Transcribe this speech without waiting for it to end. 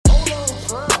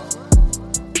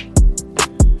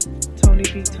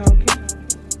Money Be Talking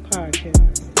podcast.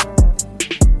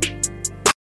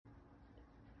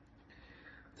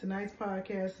 Tonight's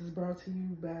podcast is brought to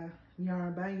you by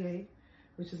Yarn by Ye,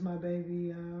 which is my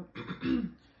baby,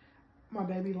 my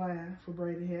baby line for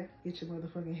braided hair. Get your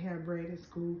motherfucking hair braided.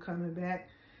 School coming back.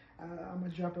 I'm gonna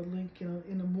drop a link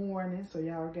in the morning so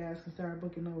y'all guys can start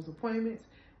booking those appointments.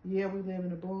 Yeah, we live in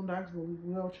the boondocks, but we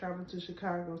will travel to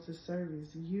Chicago to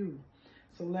service you.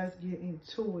 So let's get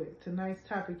into it. Tonight's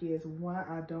topic is why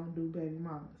I don't do baby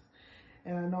mamas.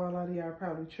 And I know a lot of y'all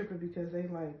probably tripping because they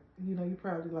like, you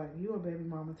probably like, you a baby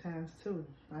mama times two.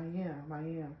 I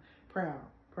am. Proud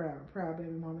baby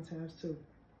mama times two.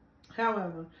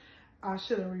 However, I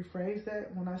should have rephrased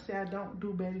that. When I say I don't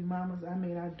do baby mamas, I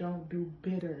mean I don't do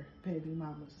bitter baby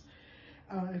mamas.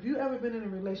 If you ever been in a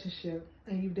relationship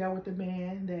and you've dealt with a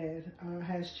man that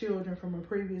has children from a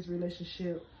previous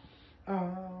relationship,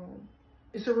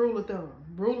 it's a rule of thumb.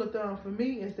 Rule of thumb for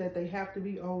me is that they have to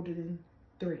be older than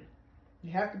 3.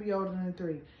 You have to be older than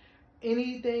 3.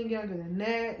 Anything younger than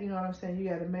that, you know what I'm saying, you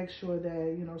got to make sure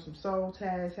that, some soul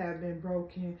ties have been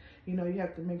broken. You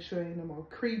have to make sure ain't no more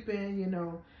creeping,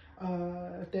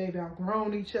 if they've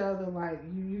outgrown each other, like,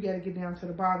 you got to get down to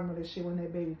the bottom of this shit when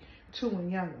that baby 2 and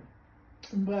younger.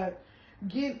 But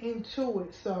get into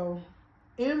it. So,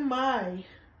 in my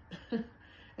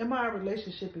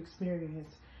relationship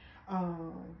experience,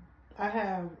 I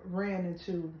have ran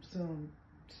into some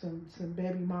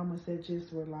baby mamas that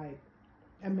just were like,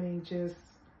 I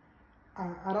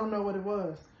don't know what it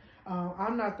was.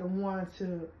 I'm not the one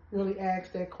to really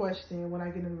ask that question when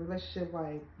I get in a relationship,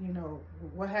 like,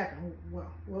 what happened?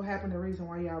 What happened, the reason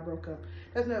why y'all broke up?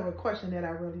 That's never a question that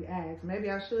I really ask.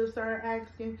 Maybe I should start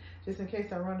asking just in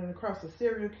case I'm running across a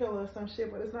serial killer or some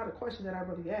shit, but it's not a question that I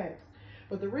really ask.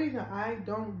 But the reason I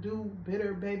don't do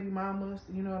bitter baby mamas,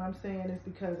 you know what I'm saying, is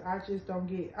because I just don't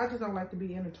like to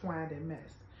be intertwined in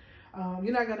mess.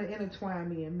 You're not going to intertwine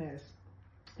me in mess.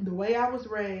 The way I was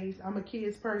raised, I'm a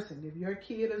kid's person. If your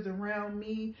kid is around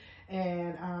me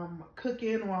and I'm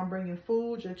cooking or I'm bringing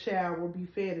food, your child will be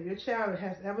fed. If your child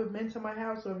has ever been to my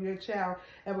house or if your child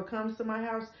ever comes to my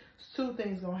house, 2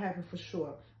 things going to happen for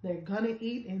sure. They're going to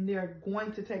eat and they're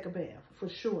going to take a bath for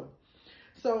sure.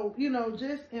 So,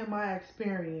 just in my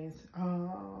experience,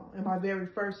 in my very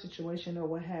first situation or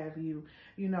what have you,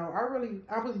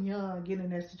 I was young getting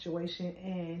in that situation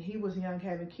and he was young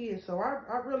having kids. So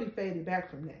I really faded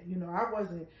back from that. I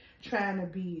wasn't trying to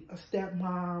be a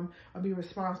stepmom or be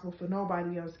responsible for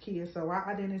nobody else's kids. So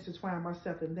I didn't intertwine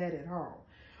myself in that at all.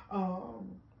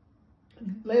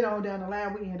 Later on down the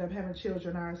line, we ended up having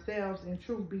children ourselves. And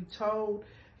truth be told,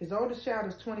 his oldest child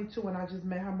is 22 and I just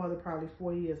met her mother probably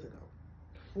 4 years ago.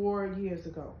 4 years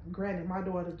ago. Granted, my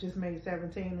daughter just made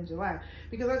 17 in July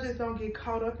because I just don't get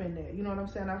caught up in that. You know what I'm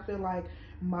saying? I feel like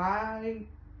my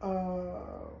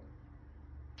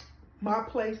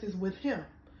place is with him.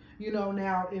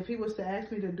 Now if he was to ask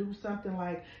me to do something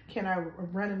like, can I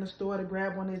run in the store to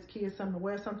grab one of his kids something to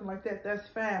wear, something like that, that's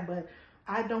fine. But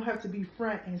I don't have to be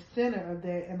front and center of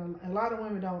that, and a lot of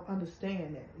women don't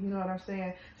understand that. You know what I'm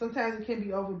saying? Sometimes it can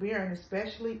be overbearing,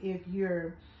 especially if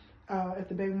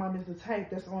the baby mom is the type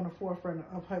that's on the forefront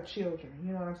of her children.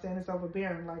 You know what I'm saying? It's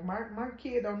overbearing. Like, my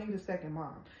kid don't need a second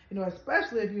mom.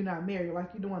 Especially if you're not married, like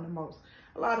you're doing the most.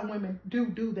 A lot of women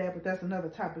do that, but that's another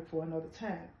topic for another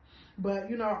time. But,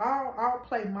 I'll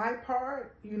play my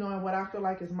part, and what I feel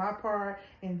like is my part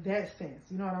in that sense.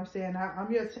 You know what I'm saying?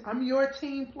 I'm your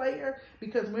team player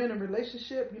because we're in a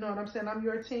relationship. You know what I'm saying? I'm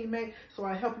your teammate, so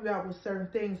I help you out with certain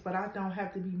things, but I don't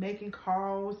have to be making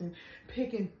calls and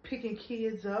picking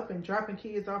kids up and dropping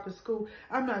kids off at school.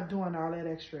 I'm not doing all that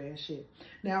extra ass shit.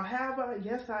 Now,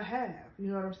 yes, I have.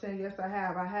 You know what I'm saying? Yes, I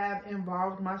have. I have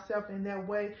involved myself in that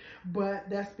way, but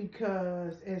that's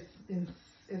because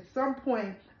at some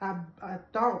point, I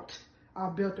thought I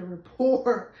built a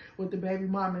rapport with the baby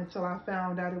mama until I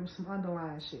found out it was some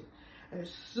underlying shit.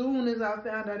 As soon as I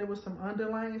found out it was some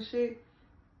underlying shit,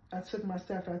 I took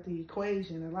myself out the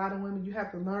equation. A lot of women, you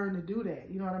have to learn to do that.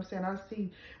 You know what I'm saying? I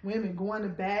see women going to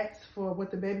bats for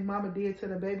what the baby mama did to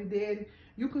the baby daddy.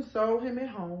 You console him at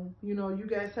home. You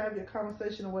guys have your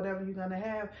conversation or whatever you're going to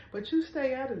have, but you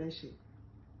stay out of that shit.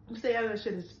 You stay out of that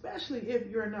shit, especially if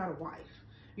you're not a wife.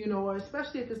 Or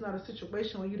especially if it's not a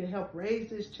situation where you to help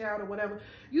raise this child or whatever,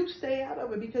 you stay out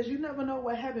of it because you never know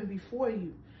what happened before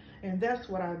you. And that's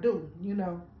what I do,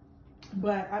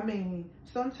 But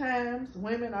sometimes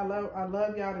women, I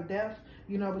love y'all to death,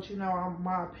 but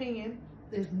my opinion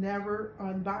is never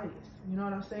unbiased. You know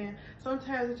what I'm saying?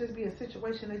 Sometimes it just be a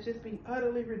situation that just be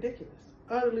utterly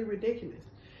ridiculous.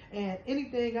 And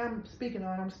anything I'm speaking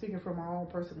on, I'm speaking from my own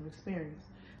personal experience.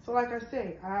 So like I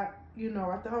say, I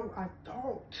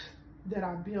thought that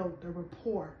I built a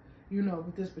rapport,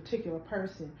 with this particular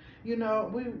person. We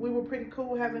were pretty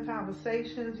cool having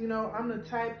conversations. I'm the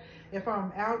type, if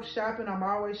I'm out shopping, I'm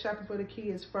always shopping for the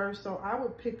kids first. So I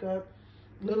would pick up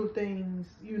little things,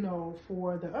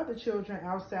 for the other children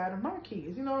outside of my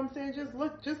kids. You know what I'm saying?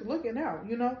 Just looking out,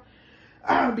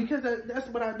 because that's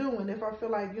what I do. And if I feel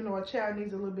like, a child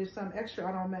needs a little bit something extra,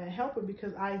 I don't mind helping,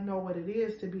 because I know what it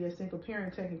is to be a single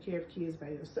parent taking care of kids by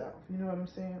yourself. You know what I'm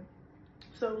saying?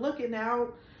 So looking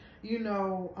out,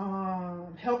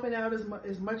 helping out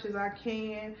as much as I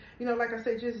can. Like I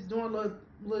said, just doing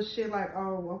little shit like,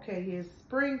 oh, okay, it's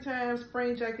springtime,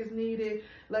 spring jackets needed.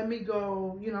 Let me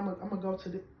go, I'm gonna go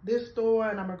to this store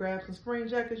and I'm gonna grab some spring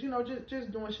jackets.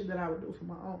 Just doing shit that I would do for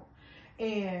my own.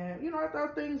 And, I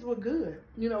thought things were good.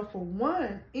 For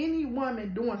one, any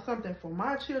woman doing something for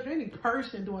my children, any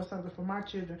person doing something for my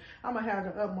children, I'm going to have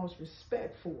the utmost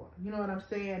respect for. You know what I'm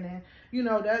saying? And,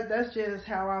 that's just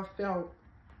how I felt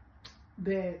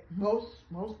that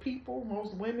most people,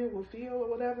 most women would feel or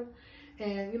whatever.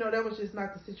 And, that was just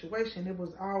not the situation. It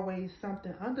was always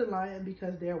something underlying,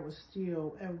 because there was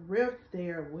still a rift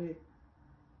there with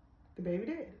the baby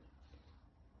daddy.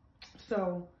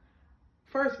 So,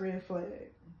 first red flag,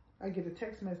 I get a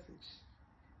text message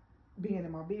being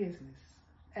in my business,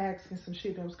 asking some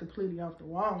shit that was completely off the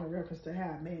wall in reference to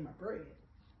how I made my bread.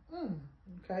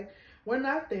 Okay, we're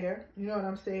not there. You know what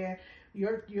I'm saying?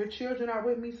 Your children are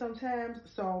with me sometimes,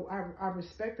 so I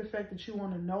respect the fact that you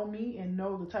want to know me and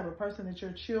know the type of person that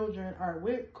your children are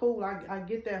with. Cool, I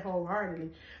get that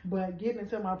wholeheartedly. But getting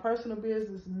into my personal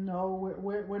business, no,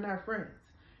 we're not friends.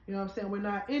 You know what I'm saying? We're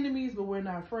not enemies, but we're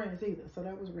not friends either. So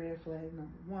that was red flag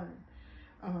number one.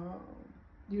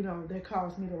 That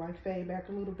caused me to like fade back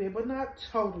a little bit, but not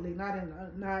totally,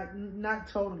 not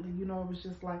totally. It was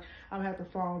just like I'm gonna have to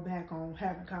fall back on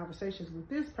having conversations with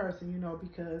this person,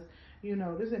 because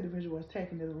this individual was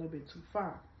taking it a little bit too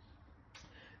far.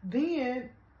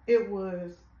 Then it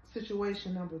was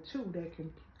situation number two that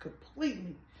can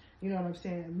completely,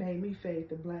 made me fade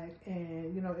to black.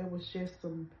 And it was just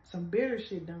some bitter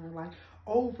shit done, like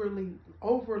overly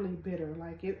bitter.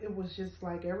 Like it was just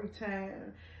like every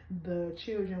time the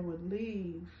children would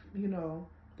leave,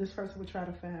 this person would try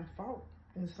to find fault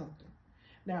in something.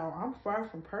 Now, I'm far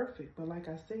from perfect, but like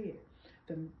I said,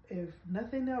 if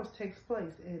nothing else takes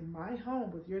place in my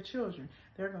home with your children,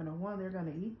 they're gonna, one, they're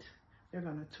gonna eat. They're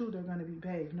gonna, two, they're gonna be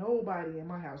bathed. Nobody in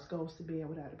my house goes to bed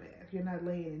without a bath. You're not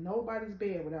laying in nobody's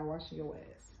bed without washing your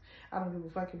ass. I don't give a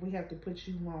fuck if we have to put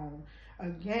you on a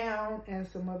gown and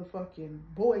some motherfucking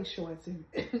boy shorts and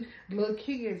little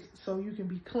kids so you can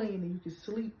be clean and you can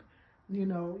sleep. You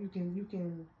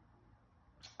can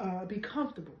be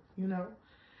comfortable.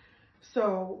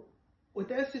 So with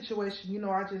that situation,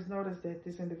 I just noticed that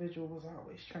this individual was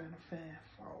always trying to find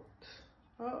fault.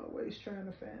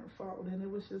 And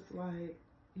it was just like,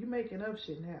 you making up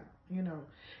shit now,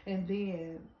 And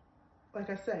then, like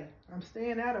I say, I'm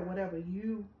staying out of whatever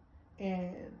you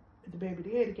and the baby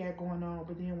daddy got going on.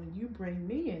 But then when you bring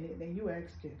me in it and you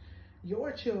asking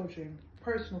your children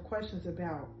personal questions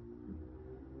about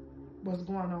what's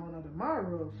going on under my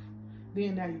roof,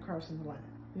 then now you're crossing the line.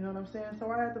 You know what I'm saying? So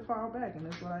I had to fall back, and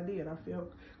that's what I did. I feel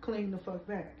clean the fuck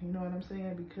back. You know what I'm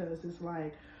saying? Because it's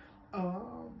like,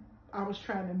 I was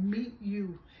trying to meet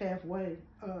you halfway,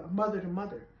 mother to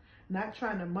mother. Not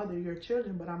trying to mother your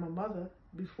children, but I'm a mother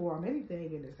before I'm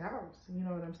anything in this house. You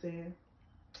know what I'm saying?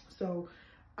 So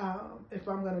if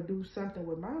I'm going to do something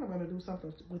with mine, I'm going to do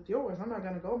something with yours. I'm not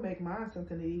going to go make mine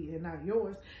something to eat and not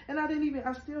yours. And I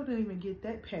still didn't even get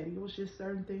that petty. It was just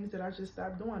certain things that I just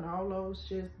stopped doing. All those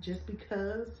just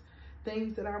because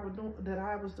things that I was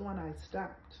doing, I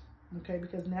stopped. Okay,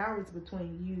 because now it's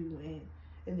between you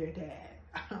and their dad.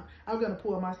 I'm going to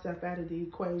pull myself out of the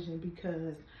equation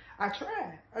because I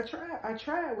tried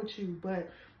with you,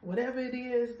 but whatever it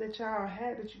is that y'all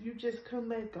had that you just couldn't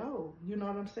let go. You know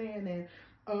what I'm saying? And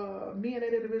me and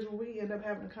that individual, we end up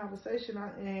having a conversation,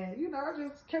 and I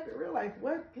just kept it real, like,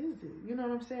 what is it? You know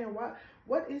what I'm saying?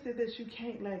 What is it that you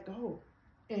can't let go?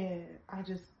 And I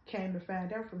just came to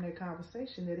find out from that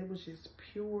conversation that it was just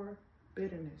pure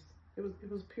bitterness.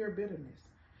 It was pure bitterness.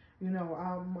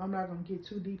 I'm not gonna get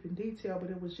too deep in detail, but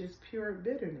it was just pure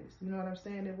bitterness. You know what I'm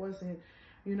saying? It wasn't,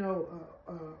 it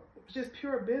was just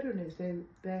pure bitterness, and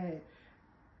that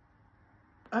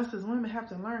us as women have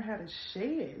to learn how to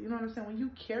shed. You know what I'm saying? When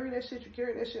you carry that shit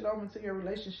over into your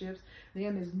relationships,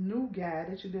 then this new guy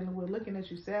that you're dealing with looking at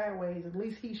you sideways, at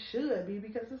least he should be,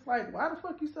 because it's like, why the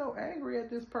fuck you so angry at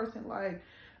this person? Like,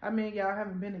 I mean, y'all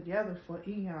haven't been together for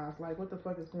eons. Like, what the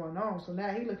fuck is going on? So now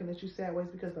he looking at you sideways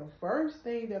because the first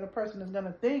thing that a person is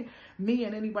gonna think, me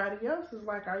and anybody else, is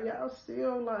like, are y'all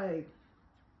still like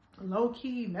low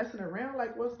key messing around?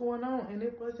 Like, what's going on? And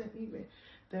it wasn't even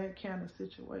that kind of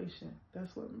situation.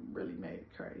 That's what really made it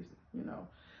crazy, you know.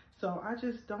 So I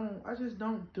just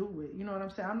don't do it. You know what I'm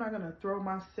saying? I'm not gonna throw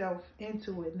myself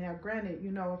into it. Now, granted,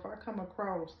 you know, if I come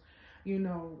across, you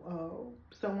know,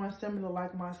 someone similar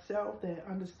like myself that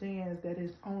understands that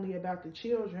it's only about the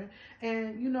children,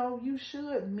 and you know, you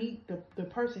should meet the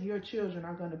person your children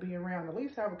are gonna be around. At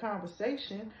least have a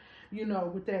conversation, you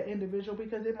know, with that individual,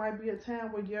 because it might be a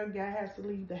time where your guy has to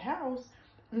leave the house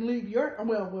and leave your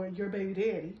baby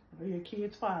daddy or your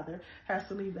kid's father has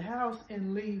to leave the house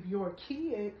and leave your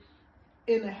kid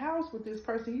in the house with this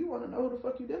person. You want to know who the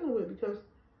fuck you dealing with, because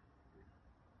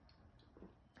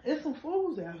it's some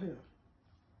fools out here.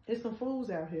 It's some fools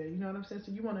out here, you know what I'm saying?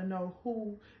 So you want to know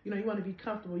who, you know, you want to be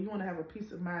comfortable. You want to have a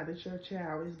peace of mind that your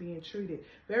child is being treated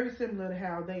very similar to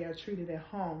how they are treated at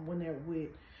home when they're with,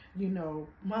 you know,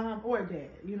 mom or dad.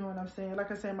 You know what I'm saying?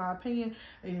 Like I said, my opinion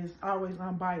is always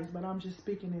unbiased, but I'm just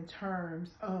speaking in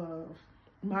terms of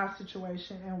my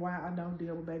situation and why I don't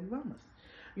deal with baby mamas,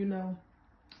 you know,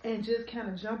 and just kind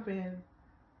of jump in,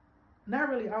 not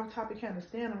really off topic, kind of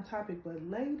staying on topic, but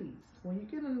ladies, when you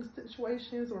get into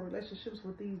situations or relationships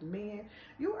with these men,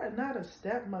 you are not a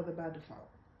stepmother by default.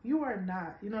 You are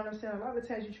not. You know what I'm saying? A lot of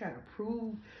times you're trying to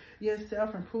prove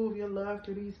yourself and prove your love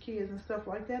to these kids and stuff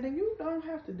like that, and you don't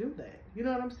have to do that. You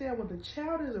know what I'm saying? When the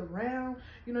child is around,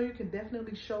 you know, you can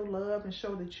definitely show love and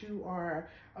show that you are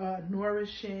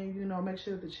nourishing, you know, make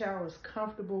sure that the child is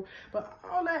comfortable. But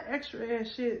all that extra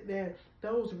ass shit, that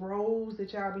those roles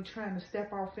that y'all be trying to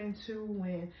step off into,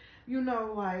 when, you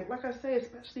know, like I say,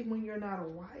 especially when you're not a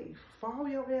wife, fall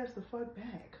your ass the fuck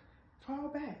back. Fall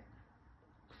back.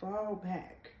 Fall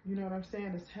back. You know what I'm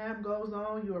saying? As time goes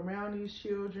on, you're around these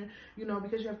children, you know,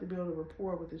 because you have to build a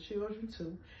rapport with the children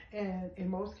too. And in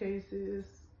most cases,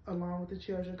 along with the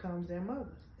children comes their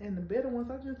mothers. And the bitter ones,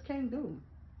 I just can't do.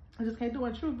 I just can't do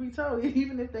it. Truth be told,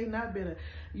 even if they not bitter,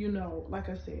 you know, like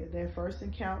I said, that first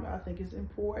encounter, I think it's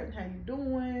important. How you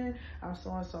doing? I'm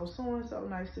so-and-so,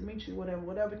 nice to meet you,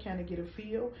 whatever, kind of get a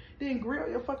feel. Then grill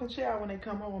your fucking child when they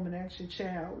come home and ask your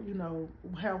child, you know,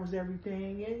 how was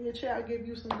everything? And your child give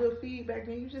you some good feedback,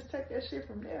 and you just take that shit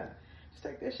from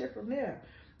there.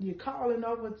 You're calling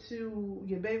over to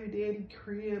your baby daddy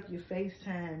crib, your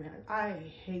FaceTime. I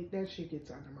hate that shit, gets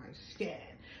under my skin.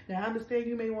 Now, I understand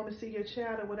you may want to see your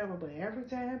child or whatever, but every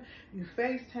time you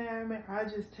FaceTime, I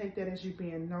just take that as you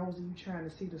being nosy, you trying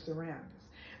to see the surroundings.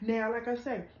 Now, like I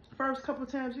say, first couple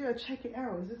times, yeah, check it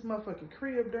out. Is this motherfucking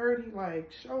crib dirty?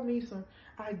 Like, show me some.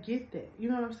 I get that. You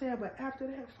know what I'm saying? But after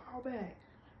that, fall back.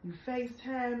 You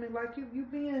FaceTime and like you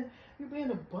being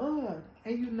a bug,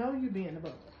 and you know you being a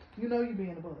bug. You know you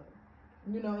being a bug.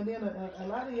 You know, and then a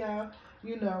lot of y'all,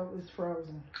 you know, is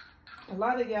frozen. A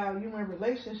lot of y'all, you in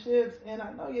relationships, and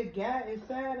I know your guy is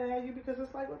sad at you, because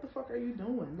it's like, what the fuck are you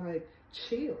doing? Like,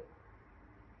 chill,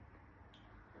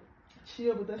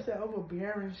 but that's that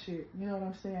overbearing shit. You know what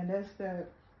I'm saying? That's that,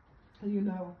 you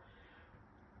know,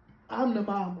 I'm the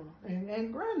mama,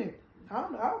 and granted,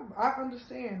 I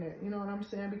understand that. You know what I'm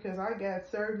saying? Because I got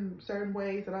certain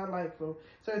ways that I like for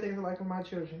certain things I like for my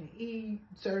children to eat.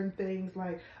 Certain things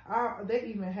like they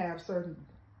even have certain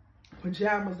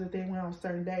pajamas that they wear on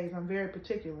certain days. I'm very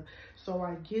particular, so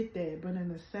I get that. But in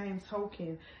the same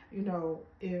token, you know,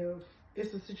 if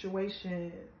it's a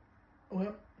situation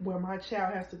where my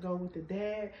child has to go with the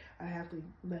dad, I have to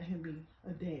let him be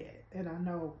a dad. And I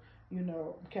know, you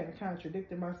know, I'm kind of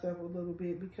contradicting myself a little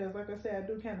bit, because like I said, I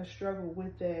do kind of struggle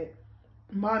with that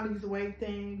mommy's way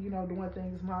thing, you know, doing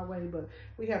things my way, but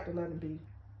we have to let him be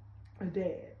a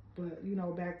dad. But, you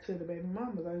know, back to the baby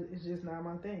mamas, it's just not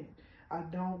my thing. I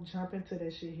don't jump into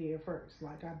that shit here first.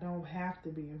 Like, I don't have to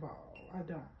be involved. I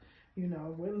don't. You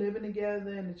know, we're living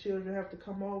together and the children have to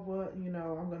come over, you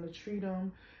know, I'm going to treat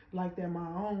them like they're my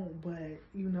own. But,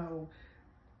 you know,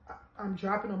 I'm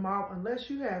dropping them off unless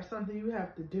you have something you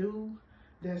have to do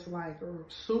that's like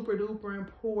super duper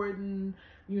important.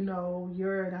 You know,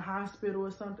 you're in a hospital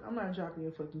or something. I'm not dropping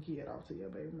your fucking kid off to your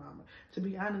baby mama. To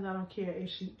be honest, I don't care if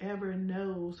she ever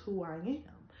knows who I am.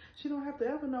 She don't have to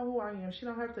ever know who I am. She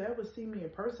don't have to ever see me in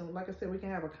person. Like I said, we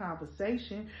can have a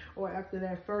conversation or after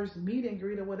that first meet and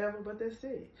greet or whatever, but that's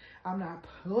it. I'm not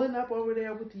pulling up over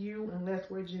there with you unless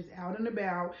we're just out and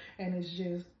about and it's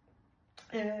just,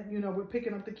 and you know, we're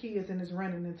picking up the kids and it's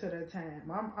running into that time.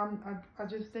 I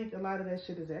just think a lot of that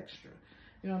shit is extra.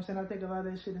 You know what I'm saying? I think a lot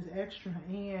of that shit is extra,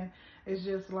 and it's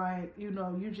just like, you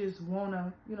know, you just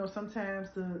wanna, you know, sometimes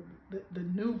the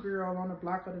new girl on the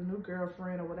block or the new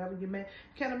girlfriend or whatever you met,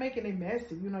 kind of making it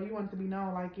messy. You know, you want it to be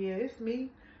known like, yeah, it's me.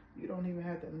 You don't even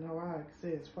have to know. I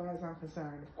said, as far as I'm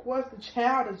concerned, of course, the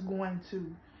child is going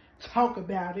to talk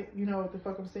about it. You know what the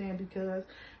fuck I'm saying? Because,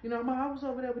 you know, I was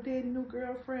over there with daddy new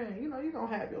girlfriend. You know, you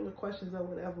gonna have your little questions or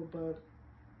whatever, but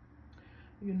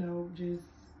you know, just,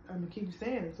 I'm gonna keep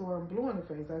saying it so I'm blue in the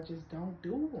face. I just don't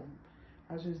do them.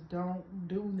 I just don't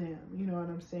do them. You know what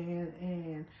I'm saying?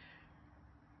 And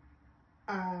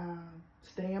I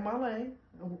stay in my lane.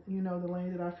 You know, the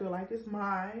lane that I feel like is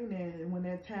mine. And when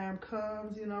that time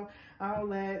comes, you know, I'll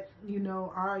let, you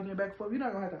know, arguing back and forth. You're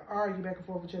not gonna have to argue back and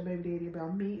forth with your baby daddy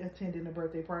about me attending a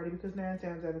birthday party, because 9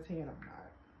 times out of 10 I'm not.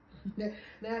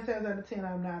 9 times out of 10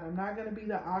 I'm not. I'm not gonna be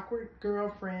the awkward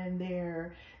girlfriend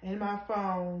there in my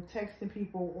phone texting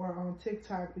people or on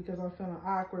TikTok because I'm feeling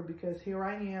awkward, because here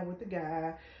I am with the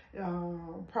guy.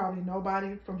 Probably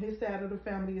nobody from his side of the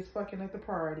family is fucking at the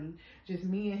party. Just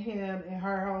me and him, and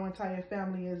her whole entire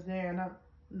family is there. And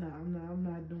I'm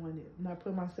not doing it. I'm not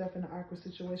putting myself in an awkward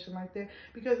situation like that,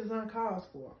 because it's uncalled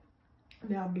for.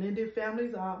 Now, blended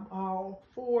families, I'm all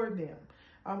for them.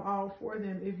 I'm all for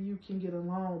them if you can get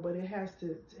along, but it has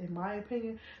to, in my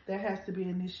opinion, that has to be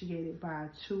initiated by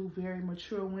 2 very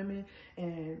mature women,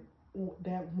 and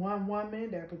that one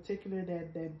woman,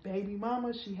 that baby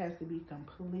mama, she has to be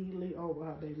completely over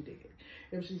her baby daddy.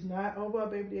 If she's not over her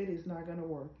baby daddy, it's not gonna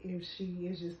work. If she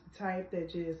is just the type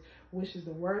that just wishes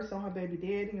the worst on her baby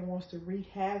daddy and wants to wreak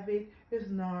havoc, it's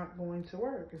not going to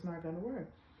work. It's not gonna work.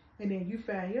 And then you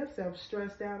find yourself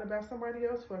stressed out about somebody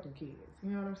else's fucking kids.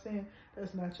 You know what I'm saying?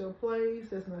 That's not your place.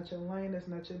 That's not your lane. That's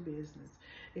not your business.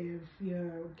 If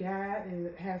your guy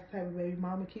has to have a baby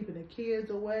mama keeping the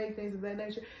kids away, things of that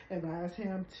nature, advise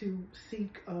him to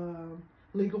seek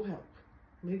legal help.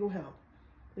 Legal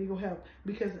help.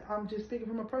 Because I'm just speaking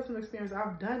from a personal experience.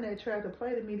 I've done that, tried to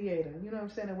play the mediator. You know what I'm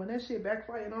saying? And when that shit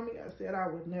backfired on me, I said I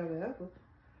would never ever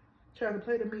try to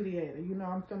play the mediator. You know,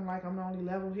 I'm feeling like I'm the only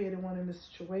level-headed one in the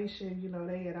situation. You know,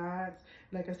 they at odds.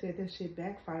 Like I said, that shit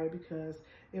backfired because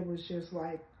it was just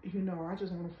like, you know, I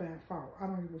just want to find fault. I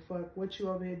don't give a fuck what you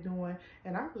over there doing.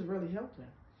 And I was really helping.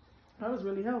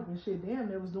 Shit, damn,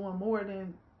 they was doing more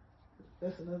than,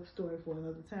 that's another story for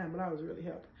another time, but I was really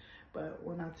helping. But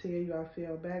when I tell you I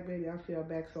fell back, baby, I fell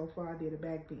back so far I did a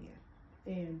back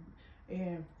bend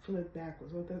and flipped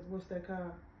backwards. What's that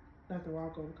called? Not the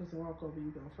walkover, because the walkover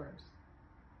you go first.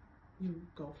 You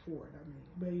go forward, I mean.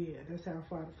 But yeah, that's how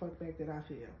far the fuck back that I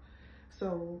feel.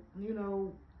 So, you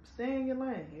know, stay in your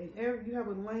lane. You have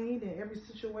a lane in every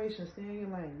situation. Stay in your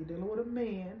lane. You're dealing with a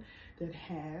man that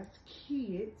has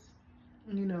kids.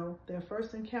 You know, their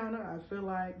first encounter, I feel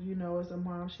like, you know, as a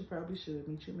mom, she probably should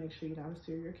meet you, make sure you're not a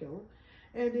serial killer,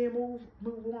 and then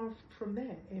move on from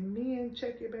that. And men,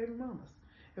 check your baby mamas.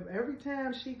 If every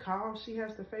time she calls, she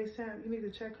has to FaceTime, you need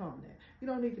to check on that. You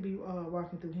don't need to be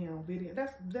walking through here on video.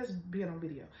 That's being on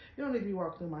video. You don't need to be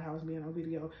walking through my house being on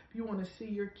video. If you want to see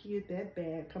your kid that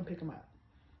bad, come pick them up.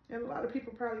 And a lot of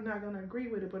people probably not going to agree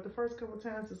with it, but the first couple of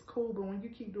times it's cool. But when you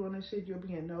keep doing this shit, you're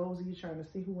being nosy. You're trying to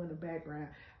see who in the background.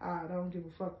 I don't give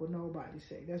a fuck what nobody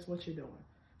say. That's what you're doing.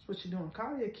 That's what you're doing.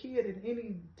 Call your kid at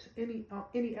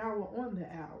any hour on the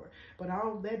hour. But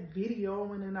all that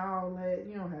videoing and all that,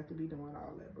 you don't have to be doing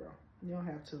all that, bro. You don't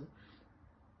have to.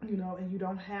 You know, and you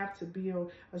don't have to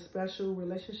build a special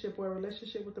relationship or a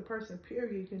relationship with the person,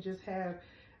 period. You can just have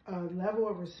a level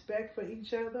of respect for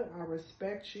each other. I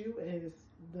respect you as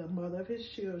the mother of his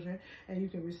children, and you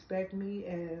can respect me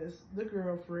as the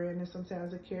girlfriend and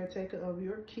sometimes the caretaker of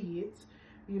your kids.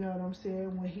 You know what I'm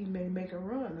saying? When he may make a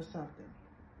run or something.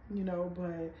 You know,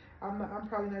 but I'm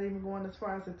probably not even going as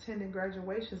far as attending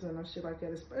graduations and shit like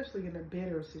that, especially in a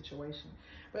bitter situation.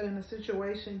 But in a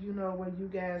situation, you know, where you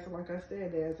guys, like I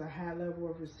said, there's a high level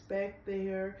of respect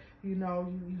there, you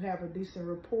know, you have a decent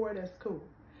rapport, that's cool.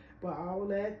 But all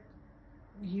that,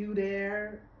 you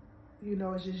there, you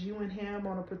know, it's just you and him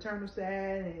on a paternal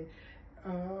side, and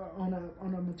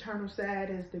on a maternal side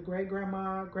is the great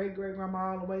grandma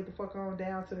all the way the fuck on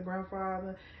down to the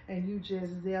grandfather, and you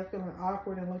just there feeling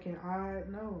awkward and looking odd.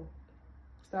 No,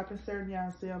 stop inserting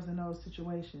yourselves in those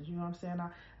situations. You know what I'm saying?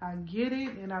 I get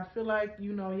it, and I feel like,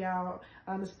 you know, y'all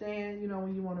understand, you know,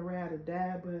 when you want to ride or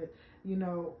die, but, you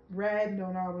know, riding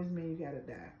don't always mean you gotta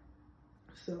die.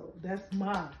 So that's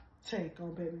my take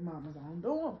on baby mamas. I don't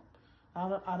do them.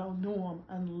 I don't do them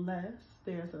unless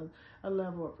there's a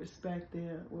level of respect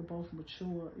there. We're both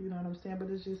mature, you know what I'm saying? But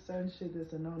it's just certain shit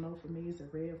that's a no-no for me. It's a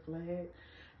red flag.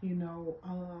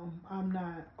 I'm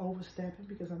not overstepping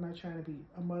because I'm not trying to be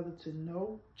a mother to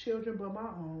no children but my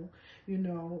own.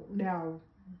 Now,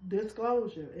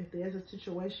 disclosure, if there's a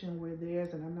situation where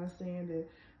and I'm not saying that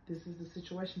this is the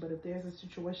situation, but if there's a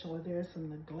situation where there's some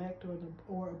neglect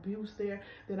or abuse there,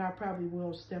 then I probably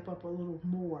will step up a little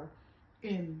more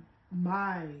in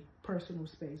my personal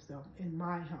space, though, in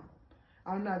my home.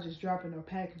 I'm not just dropping no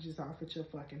packages off at your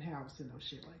fucking house and no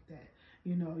shit like that.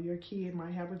 Your kid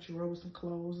might have a drawer with some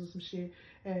clothes and some shit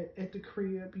at the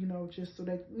crib, just so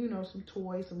that, some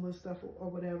toys, some little stuff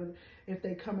or whatever, if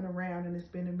they coming around and it's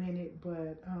been a minute.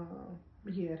 But,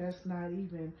 yeah, that's not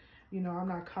even, I'm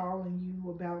not calling you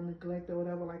about neglect or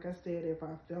whatever. Like I said, if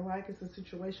I feel like it's a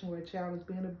situation where a child is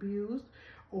being abused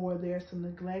or there's some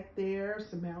neglect there,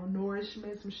 some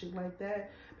malnourishment, some shit like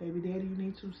that, baby daddy, you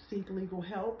need to seek legal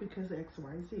help because X,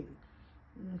 Y, Z.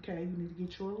 Okay, you need to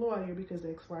get you a lawyer because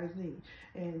X, Y, Z.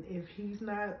 And if he's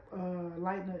not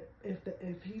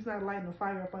if he's not lighting a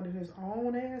fire up under his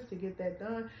own ass to get that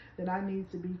done, then I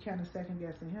need to be kind of second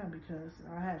guessing him because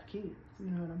I have kids. You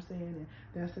know what I'm saying? And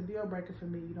that's a deal breaker for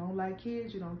me. You don't like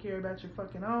kids, you don't care about your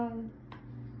fucking own.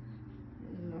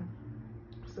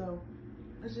 So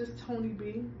it's just Tony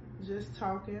B, just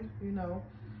talking.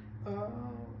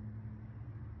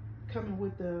 Coming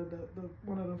with the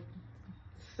one of the.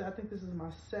 I think this is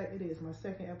my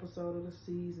second episode of the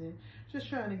season. Just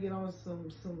trying to get on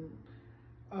some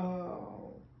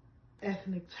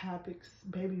ethnic topics,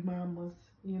 baby mamas,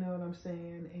 you know what I'm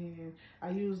saying? And I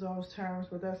use those terms,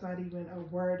 but that's not even a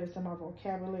word that's in my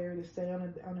vocabulary to say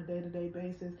on a day-to-day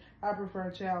basis. I prefer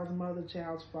child's mother,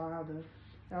 child's father.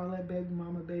 All that baby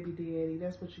mama, baby daddy.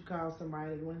 That's what you call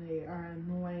somebody when they are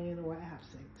annoying or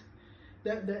absent.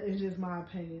 That is just my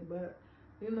opinion, but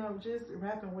just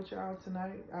rapping with y'all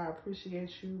tonight. I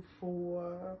appreciate you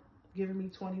for giving me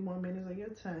 21 minutes of your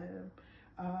time.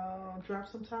 Drop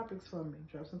some topics for me.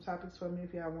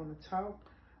 If y'all want to talk.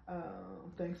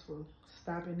 Thanks for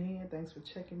stopping in. Thanks for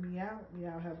checking me out.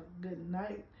 Y'all have a good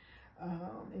night.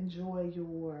 Enjoy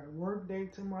your work day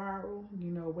tomorrow.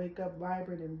 Wake up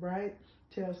vibrant and bright.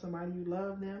 Tell somebody you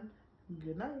love them.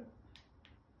 Good night.